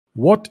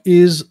What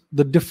is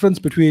the difference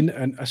between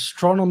an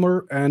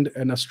astronomer and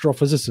an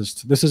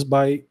astrophysicist? This is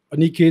by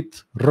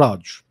Aniket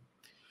Raj.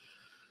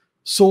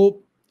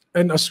 So,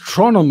 an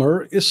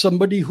astronomer is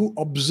somebody who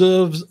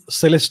observes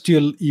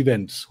celestial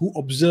events, who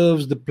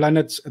observes the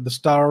planets and the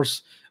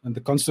stars and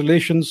the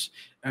constellations,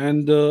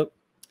 and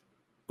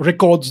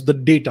records the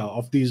data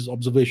of these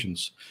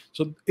observations.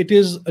 So, it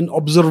is an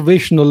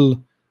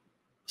observational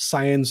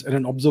science and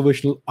an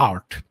observational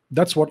art.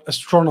 That's what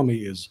astronomy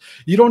is.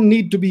 You don't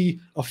need to be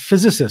a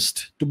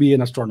physicist to be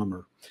an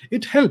astronomer.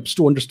 It helps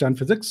to understand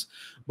physics,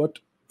 but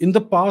in the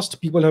past,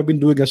 people have been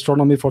doing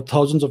astronomy for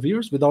thousands of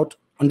years without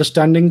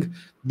understanding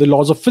the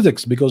laws of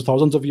physics, because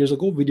thousands of years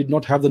ago, we did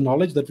not have the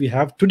knowledge that we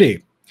have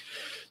today.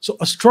 So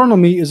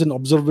astronomy is an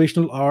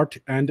observational art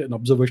and an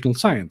observational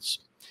science.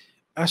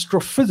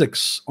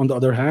 Astrophysics, on the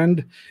other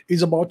hand,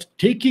 is about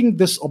taking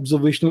this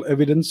observational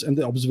evidence and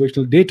the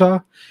observational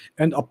data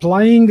and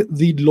applying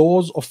the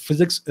laws of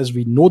physics as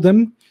we know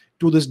them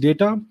to this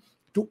data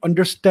to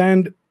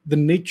understand the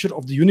nature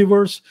of the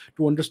universe,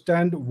 to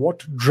understand what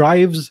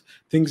drives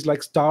things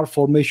like star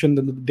formation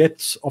and the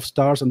deaths of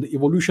stars and the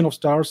evolution of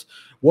stars,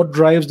 what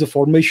drives the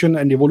formation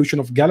and evolution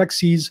of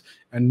galaxies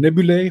and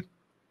nebulae,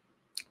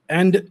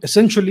 and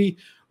essentially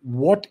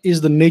what is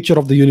the nature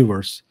of the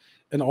universe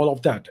and all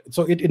of that.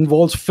 So it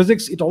involves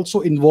physics. It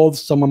also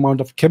involves some amount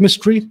of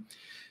chemistry,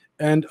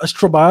 and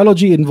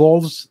astrobiology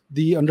involves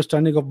the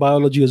understanding of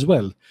biology as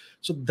well.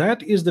 So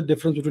that is the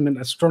difference between an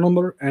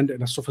astronomer and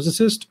an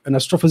astrophysicist. An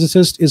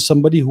astrophysicist is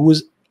somebody who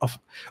is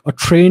a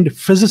trained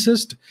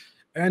physicist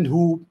and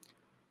who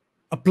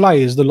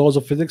applies the laws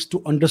of physics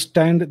to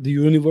understand the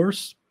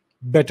universe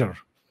better.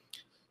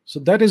 So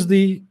that is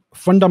the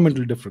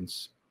fundamental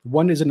difference.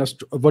 One is an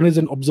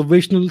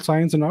observational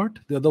science and art.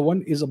 The other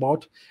one is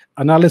about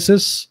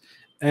analysis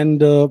and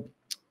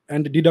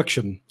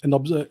deduction.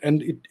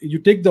 You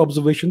take the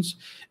observations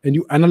and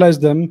you analyze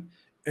them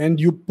and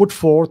you put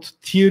forth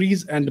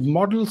theories and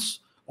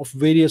models of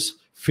various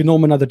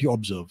phenomena that you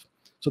observe.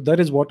 So that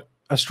is what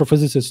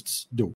astrophysicists do.